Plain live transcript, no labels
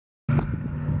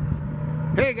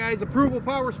Hey guys,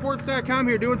 ApprovalPowerSports.com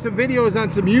here doing some videos on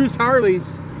some used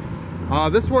Harleys.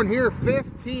 This one here,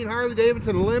 15 Harley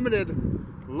Davidson Limited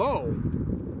Low.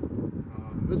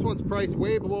 This one's priced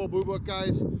way below Blue Book,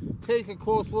 guys. Take a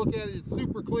close look at it. It's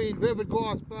super clean, vivid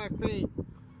gloss black paint.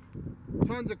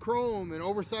 Tons of chrome and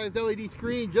oversized LED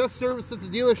screen. Just serviced at the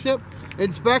dealership.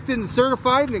 Inspected and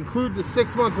certified, and includes a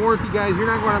 6-month warranty, guys. You're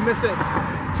not going to miss it.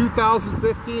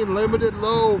 2015 Limited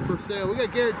Low for sale. We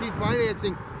got guaranteed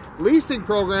financing, leasing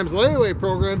programs, layaway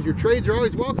programs. Your trades are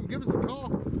always welcome. Give us a call.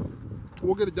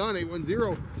 We'll get it done.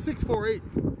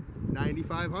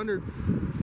 810-648-9500.